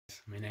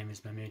My name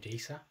is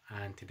Mahmoud-Eisa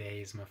and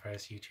today is my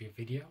first YouTube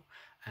video,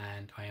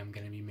 and I am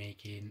going to be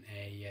making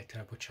a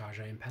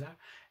turbocharger impeller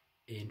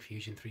in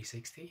Fusion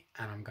 360,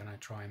 and I'm going to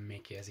try and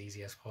make it as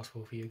easy as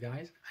possible for you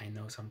guys. I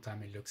know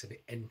sometimes it looks a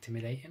bit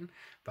intimidating,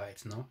 but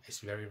it's not. It's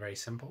very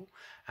simple,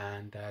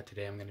 and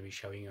today I'm going to be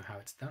showing you how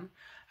it's done.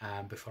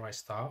 Before I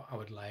start, I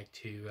would like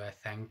to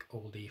thank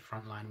all the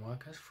frontline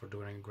workers for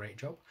doing a great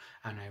job,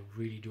 and I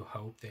really do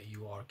hope that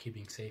you are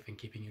keeping safe and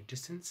keeping your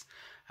distance.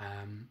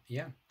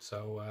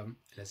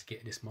 Let's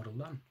get this model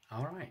done.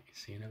 Alright,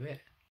 see you in a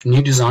bit.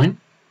 New design,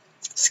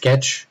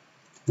 sketch,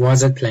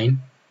 YZ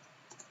plane,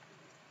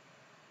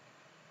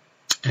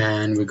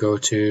 and we go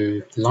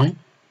to line,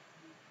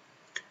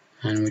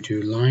 and we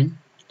do line.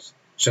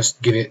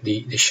 Just give it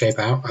the shape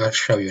out. I'll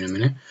show you in a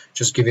minute.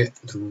 Just give it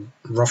the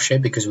rough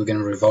shape because we're going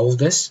to revolve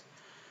this.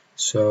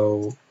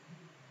 So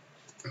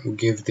we'll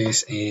give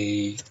this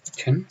a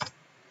 10,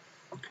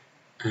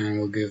 and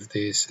we'll give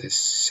this a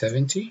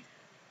 70.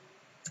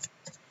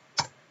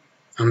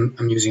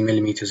 I'm using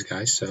millimeters,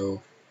 guys,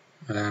 so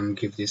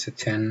give this a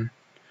 10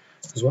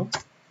 as well.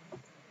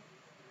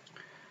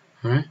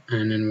 Alright,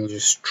 and then we'll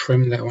just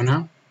trim that one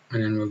out,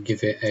 and then we'll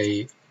give it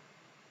a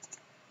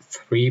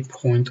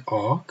 3-point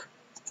arc,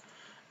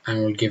 and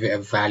we'll give it a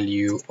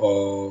value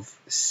of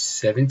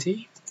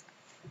 70.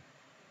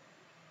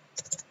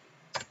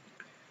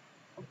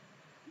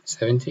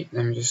 Let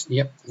me just,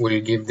 we'll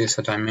give this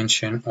a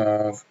dimension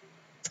of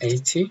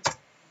 80.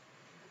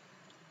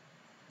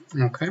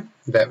 Okay,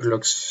 that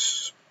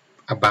looks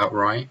about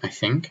right, I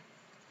think.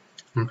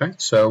 Okay,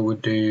 so we'll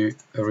do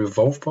a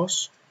revolve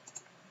pass.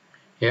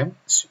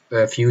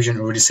 Fusion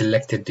already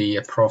selected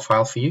the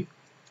profile for you.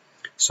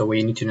 So what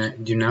you need to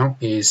do now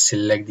is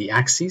select the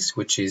axis,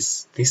 which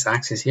is this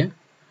axis here.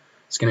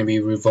 It's going to be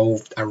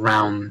revolved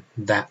around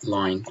that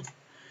line.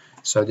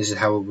 So this is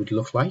how it would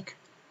look like.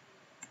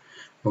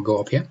 We'll go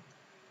up here.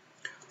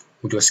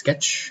 We'll do a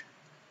sketch,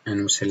 and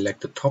we'll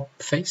select the top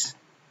face.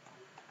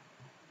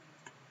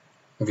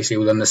 Obviously,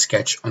 we've done the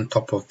sketch on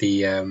top of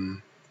the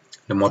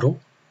model.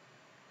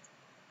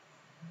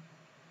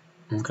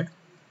 Okay.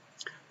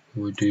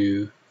 We'll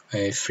do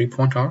a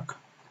 3-point arc.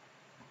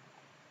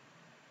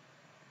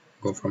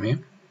 Go from here.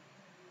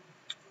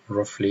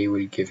 Roughly,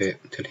 we'll give it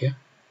till here,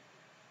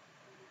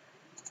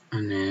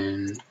 and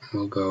then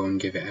we'll go and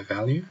give it a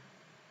value.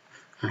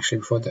 Actually,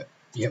 before that,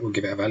 we'll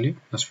give it a value.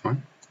 That's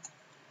fine.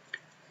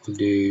 We'll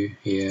do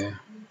here.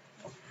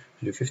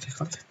 We'll do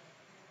 55.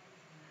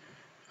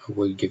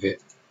 We'll give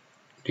it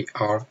the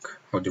arc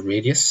or the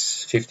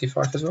radius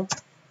 55 as well.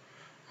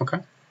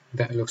 Okay,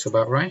 that looks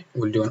about right.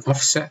 We'll do an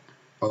offset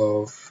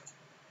of,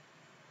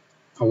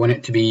 I want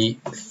it to be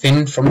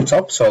thin from the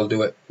top, so I'll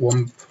do it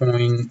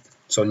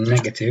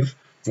negative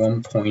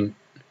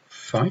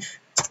 1.5.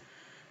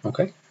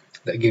 okay,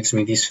 that gives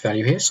me this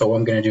value here. So what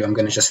I'm going to do, I'm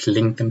going to just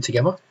link them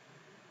together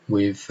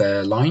with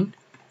line.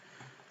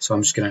 So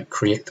I'm just going to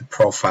create the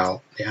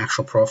profile, the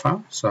actual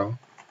profile. So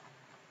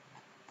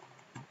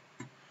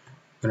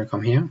I'm going to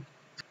come here.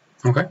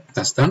 Okay,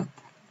 that's done.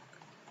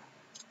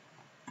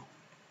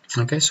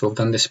 Okay, so we've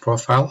done this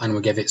profile, and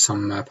we'll give it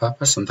some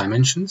purpose, some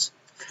dimensions,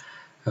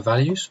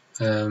 values.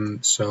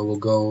 So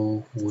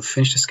we'll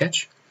finish the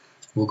sketch.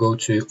 We'll go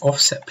to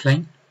offset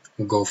plane.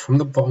 We'll go from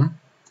the bottom.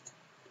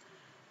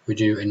 We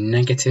do a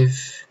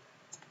negative.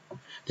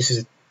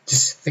 This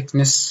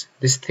thickness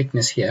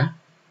here.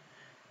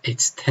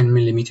 It's 10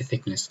 millimeter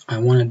thickness. I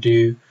want to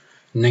do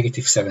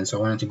 -7, so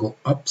I want it to go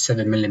up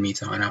 7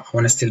 millimeter, and I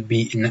want to still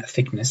be in that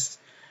thickness.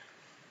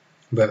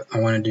 But I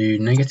want to do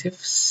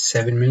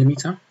 -7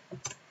 millimeter.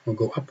 We'll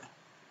go up.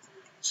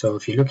 So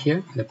if you look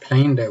here, the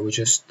plane that we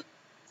just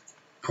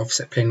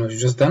offset plane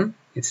was just done,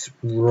 it's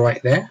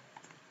right there.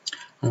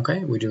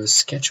 Okay, we do a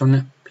sketch on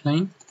that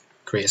plane,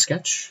 create a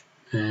sketch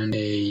and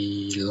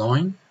a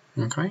line.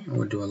 Okay,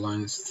 we'll do a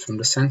line from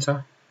the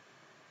center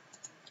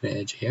to the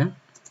edge here,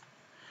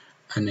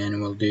 and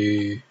then we'll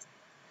do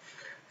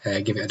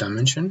give it a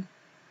dimension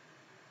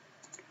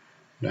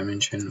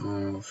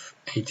of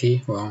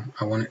 80. Well,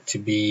 I want it to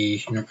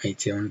be not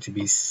 80, I want it to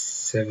be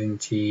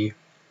 78.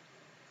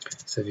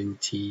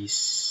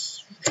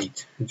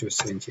 We'll do a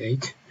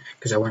 78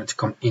 because I want it to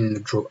come in the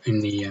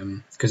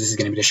because this is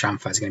going to be the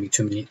chamfer. It's going to be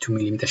 2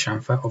 millimeter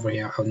chamfer over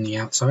here on the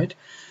outside.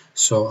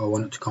 So I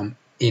want it to come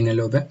in a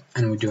little bit,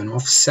 and we do an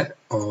offset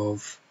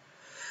of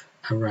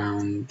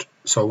around.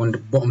 So I want the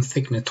bottom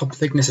thickness, top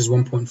thickness is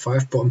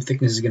 1.5, bottom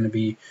thickness is going to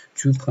be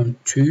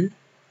 2.2.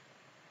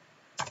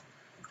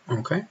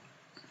 Okay,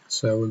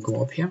 so we'll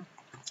go up here.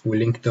 We'll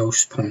link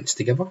those points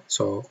together,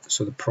 so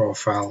the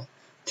profile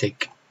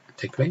take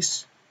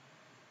place.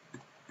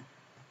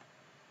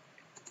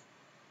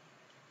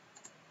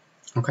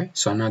 Okay,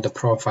 so now the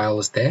profile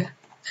is there,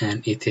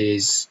 and it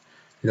is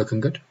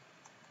looking good.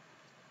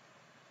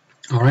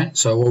 Alright,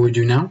 so what we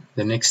do now,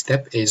 the next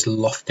step is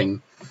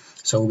lofting.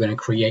 So we're going to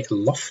create a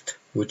loft,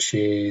 which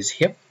is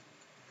here.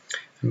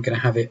 I'm going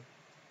to have it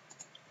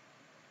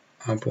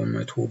up on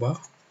my toolbar.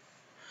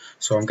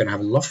 So I'm going to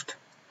have a loft,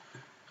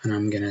 and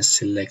I'm going to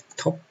select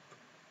top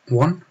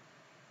 1,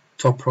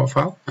 top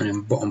profile and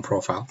then bottom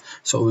profile.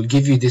 So it will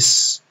give you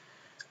this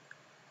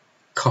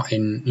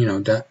cutting, you know,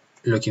 that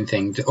looking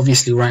thing.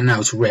 Obviously right now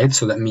it's red,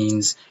 so that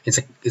means it's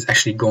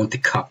actually going to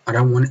cut. I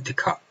don't want it to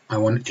cut, I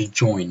want it to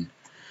join.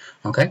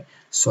 Okay,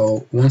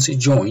 so once it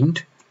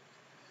joined,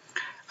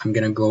 I'm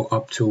gonna go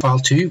up to profile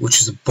 2,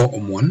 which is the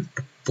bottom one,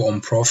 the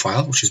bottom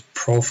profile, which is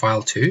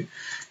profile 2.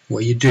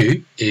 What you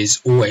do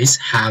is always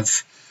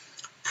have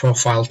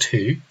profile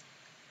 2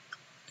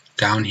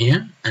 down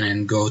here and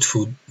then go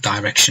to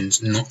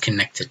directions, not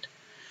connected,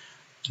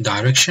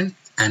 direction,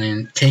 and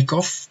then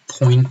takeoff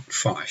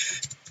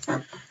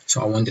 0.5.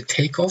 So I want the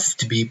takeoff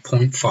to be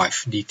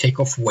 0.5. The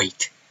takeoff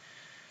weight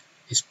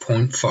is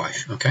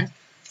 0.5. Okay,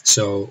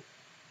 so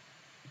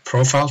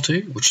profile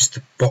 2, which is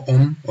the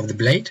bottom of the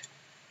blade,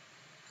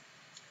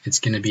 it's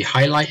going to be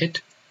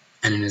highlighted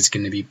and then it's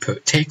going to be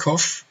put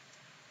takeoff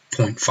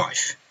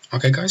 0.5.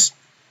 Okay guys,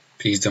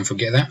 please don't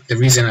forget that. The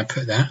reason I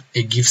put that,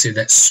 it gives it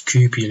that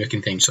scoopy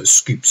looking thing, so it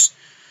scoops.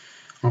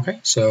 Okay,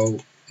 so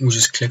we'll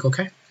just click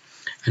OK,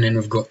 and then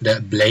we've got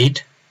that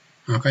blade.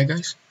 Okay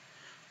guys,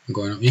 I'm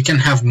going up. You can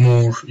have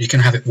more, you can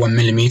have it 1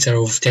 millimeter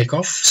of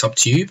takeoff, it's up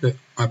to you, but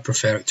I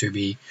prefer it to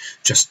be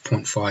just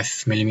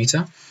 0.5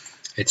 millimeter.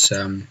 It's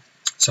a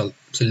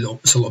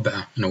lot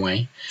better in a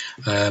way.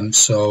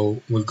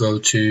 So we'll go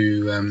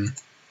to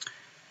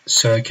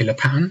circular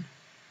pattern,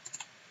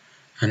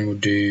 and we'll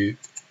do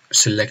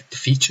select the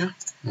feature,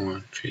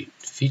 or create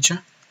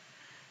feature.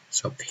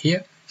 It's up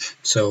here.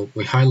 So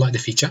we highlight the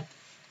feature,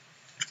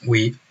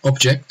 we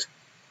object,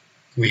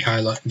 we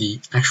highlight the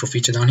actual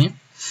feature down here.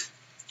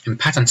 In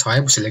pattern type,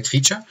 we'll select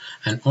feature,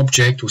 and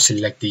object will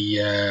select the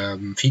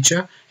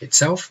feature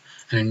itself,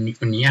 and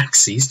on the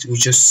axis we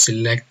just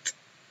select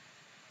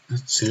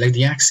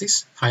the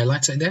axis,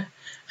 highlight it there,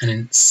 and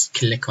then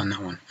click on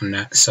that one, on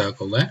that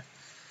circle there.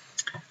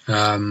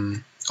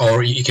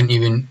 Or you can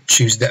even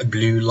choose that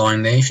blue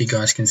line there, if you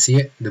guys can see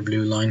it, the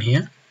blue line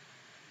here.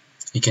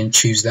 You can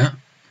choose that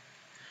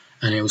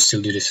and it will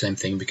still do the same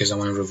thing because I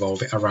want to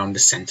revolve it around the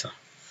center.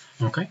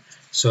 Okay,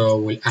 so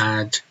we'll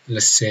add,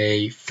 let's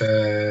say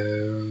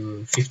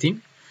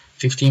 15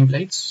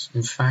 blades.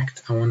 In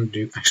fact, I want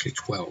to do actually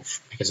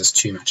 12 because that's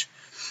too much.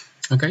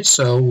 Okay,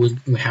 so we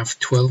have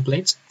 12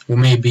 blades. We'll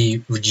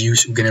maybe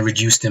reduce, we're going to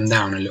reduce them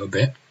down a little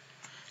bit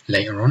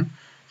later on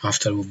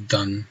after we've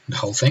done the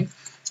whole thing,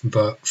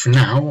 but for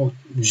now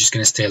we're just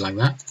going to stay like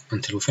that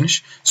until we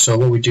finish. So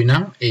what we do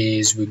now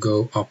is we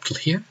go up to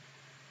here,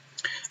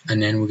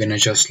 and then we're going to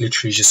just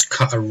literally just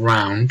cut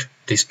around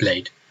this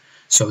blade.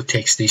 So it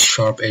takes these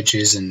sharp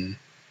edges, and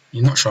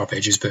not sharp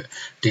edges, but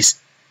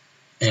these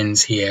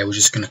ends here, we're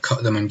just going to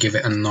cut them and give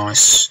it a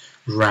nice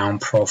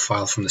round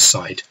profile from the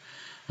side.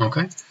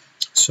 Okay,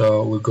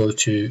 so we'll go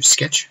to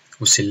sketch,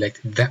 we'll select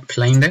that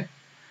plane there,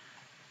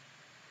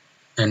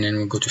 and then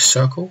we'll go to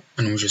circle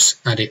and we'll just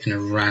add it in a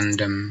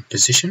random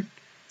position.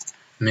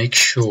 Make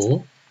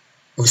sure,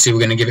 obviously we're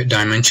going to give it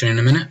dimension in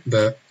a minute,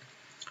 but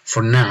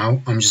for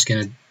now I'm just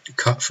going to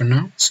cut for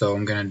now. So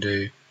I'm going to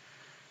do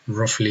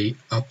roughly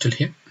up till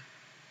here,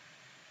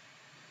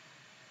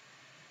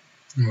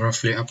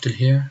 roughly up till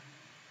here.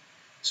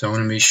 So I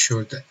want to make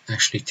sure that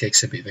actually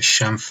takes a bit of a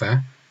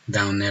chamfer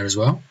down there as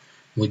well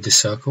with the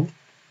circle.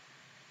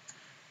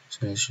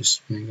 So let's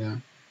just make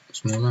that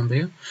smaller and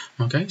bigger.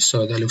 Okay,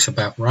 so that looks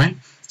about right.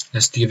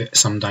 Let's give it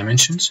some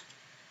dimensions.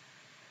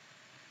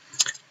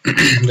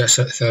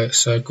 That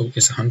circle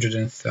is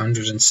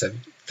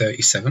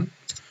 137.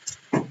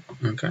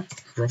 Okay,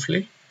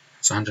 roughly.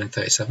 It's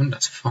 137,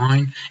 that's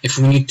fine. If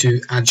we need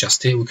to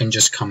adjust it, we can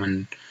just come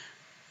and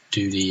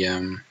do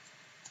the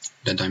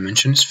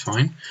dimensions,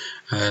 fine.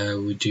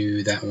 We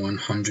do that one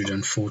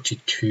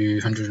 142,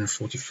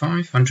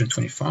 145,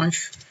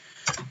 125.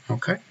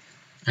 Okay,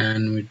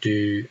 and we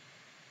do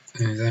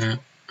that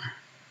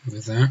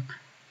with that.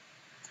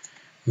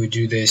 We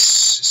do this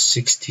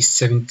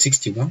 67,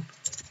 61,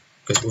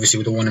 because obviously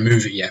we don't want to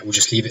move it yet. We'll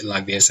just leave it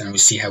like this and we'll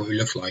see how it will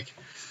look like,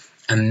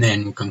 and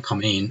then we can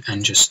come in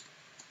and just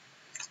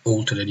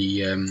alter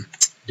the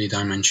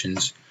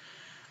dimensions.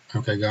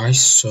 Okay guys,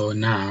 so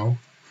now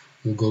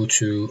we'll go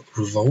to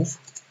revolve,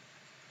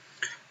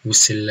 we'll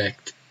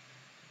select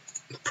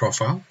the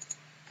profile,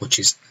 which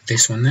is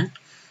this one there,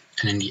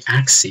 and then the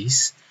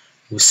axis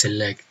we'll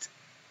select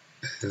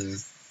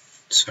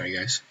sorry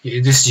guys,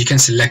 this, you can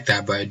select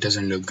that, but it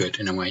doesn't look good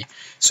in a way.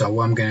 So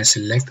what I'm going to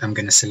select, I'm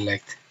going to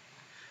select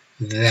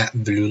that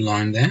blue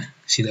line there.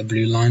 See that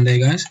blue line there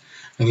guys?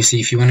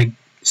 Obviously if you want to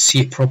see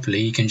it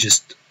properly, you can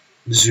just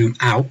zoom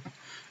out,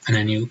 and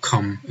then you'll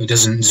come, it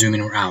doesn't zoom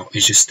in or out,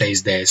 it just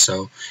stays there,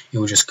 so it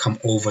will just come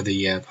over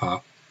the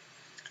part,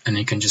 and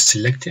you can just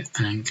select it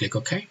and then click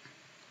OK,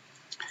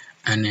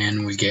 and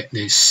then we get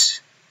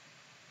this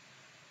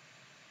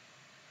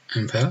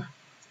impeller,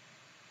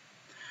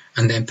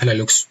 and the impeller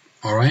looks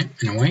alright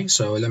in a way.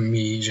 So let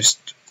me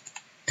just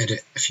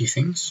edit a few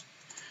things.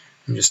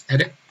 I'm just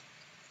edit,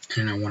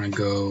 and I want to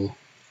go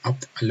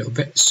up a little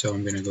bit, so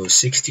I'm going to go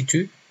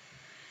 62.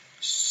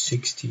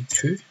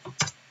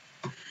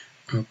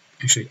 Oh,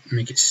 actually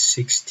make it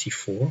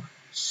 64.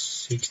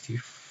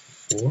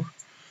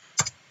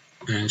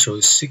 and so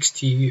it's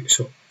 60,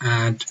 so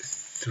add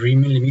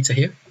 3mm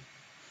here,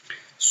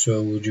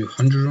 so we'll do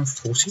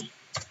 140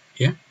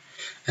 here,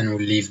 and we'll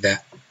leave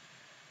that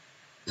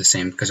the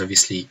same because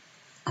obviously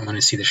I want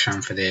to see the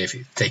chamfer there, if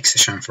it takes the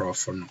chamfer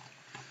off or not.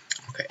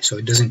 Okay, so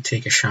it doesn't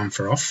take a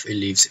chamfer off, it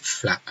leaves it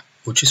flat,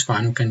 which is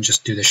fine. We can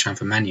just do the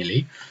chamfer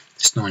manually,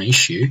 it's not an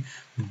issue,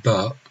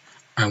 but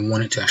I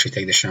want it to actually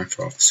take the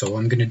chamfer off. So what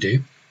I'm going to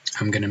do,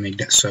 I'm going to make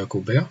that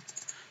circle bigger,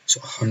 so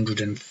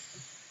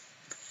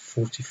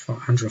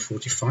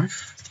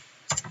 145.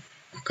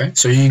 Okay,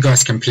 so you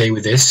guys can play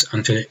with this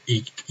until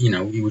it,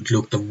 it would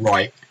look the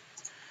right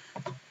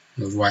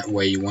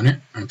way you want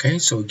it. Okay,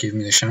 so give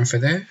me the chamfer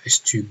there, it's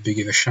too big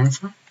of a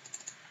chamfer.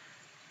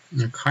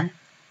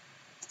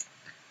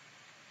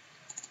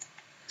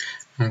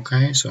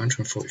 Okay, so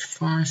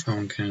 145,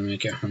 I'm going to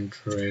make it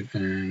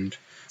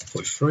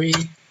 143,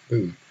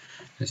 boom,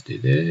 let's do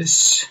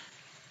this.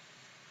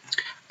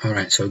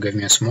 Alright, so it gave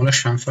me a smaller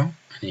chamfer,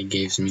 and it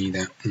gives me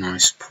that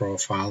nice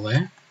profile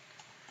there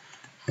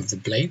of the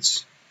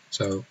blades.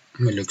 So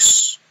it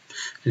looks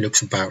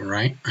about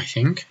right, I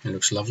think. It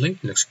looks lovely,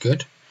 it looks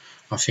good,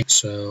 I think.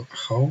 So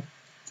hull,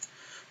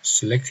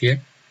 select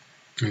here,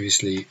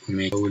 obviously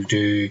we'll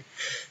do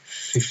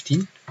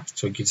 15,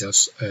 so it gives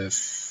us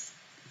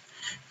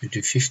we'll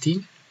do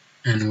 15,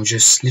 and we'll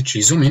just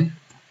literally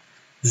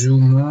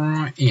zoom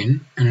right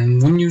in,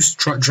 and when you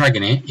start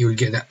dragging it, you will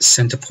get that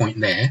center point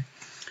there.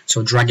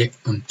 So drag it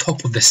on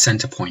top of the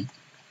center point.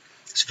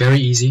 It's very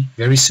easy,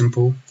 very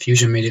simple.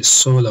 Fusion made it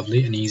so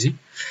lovely and easy.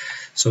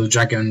 So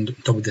drag it on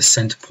top of the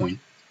center point.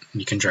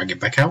 You can drag it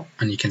back out,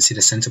 and you can see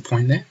the center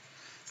point there,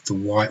 the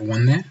white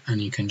one there,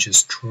 and you can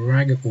just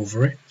drag it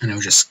over it, and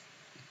it'll just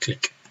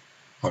click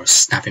or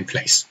snap in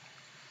place.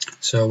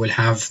 So we'll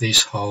have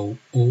this hole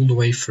all the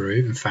way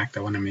through. In fact, I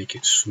want to make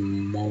it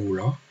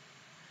smaller.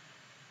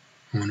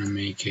 I want to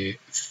make it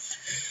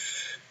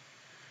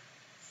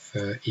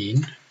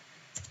 13.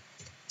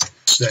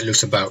 So that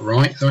looks about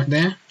right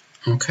there.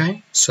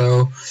 Okay,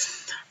 so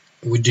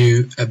we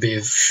do a bit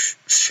of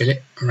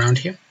fillet around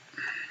here.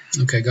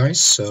 Okay guys,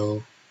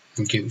 so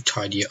we'll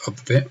tidy it up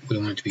a bit. We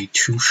don't want it to be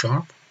too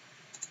sharp.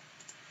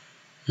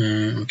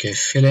 Okay,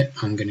 fillet,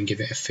 I'm going to give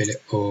it a fillet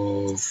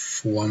of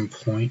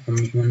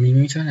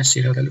 1.1mm. Let's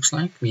see how that looks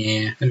like.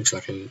 Yeah, that looks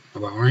like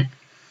about right.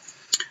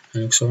 It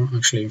looks so.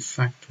 Actually, in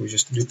fact, we'll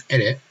just do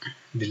edit,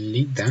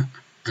 delete that,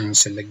 and we'll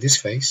select this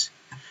face.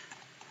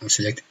 We'll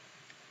select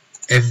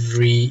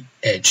every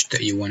edge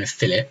that you want to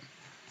fillet.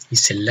 You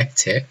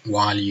select it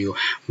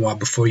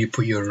before you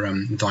put your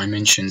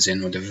dimensions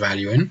in or the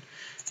value in.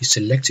 You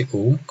select it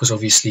all, because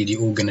obviously they're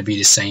all going to be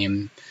the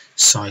same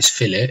size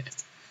fillet.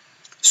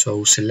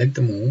 So select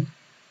them all,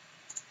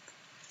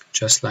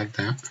 just like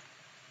that.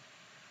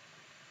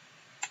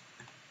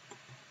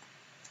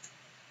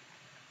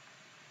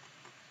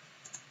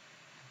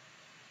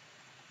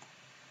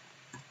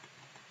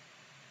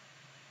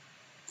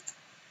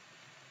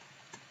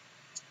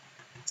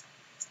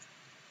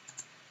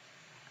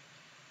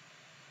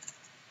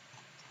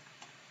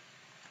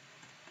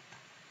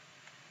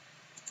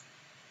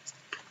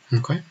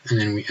 Okay, and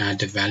then we add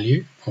the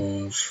value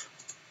of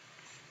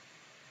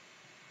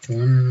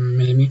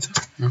 1mm.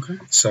 Okay,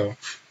 so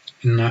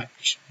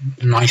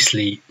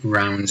nicely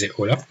rounds it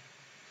all up.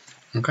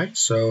 Okay,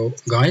 so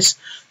guys,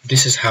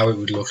 this is how it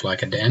would look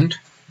like at the end.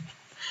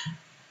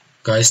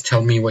 Guys,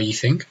 tell me what you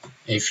think.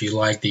 If you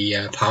like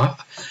the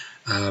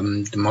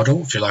the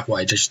model, if you like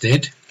what I just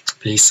did,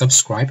 please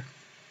subscribe,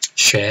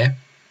 share,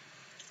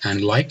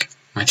 and like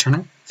my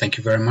channel. Thank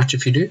you very much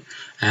if you do,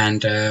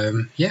 and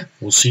yeah,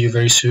 we'll see you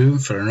very soon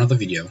for another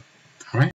video. Alright.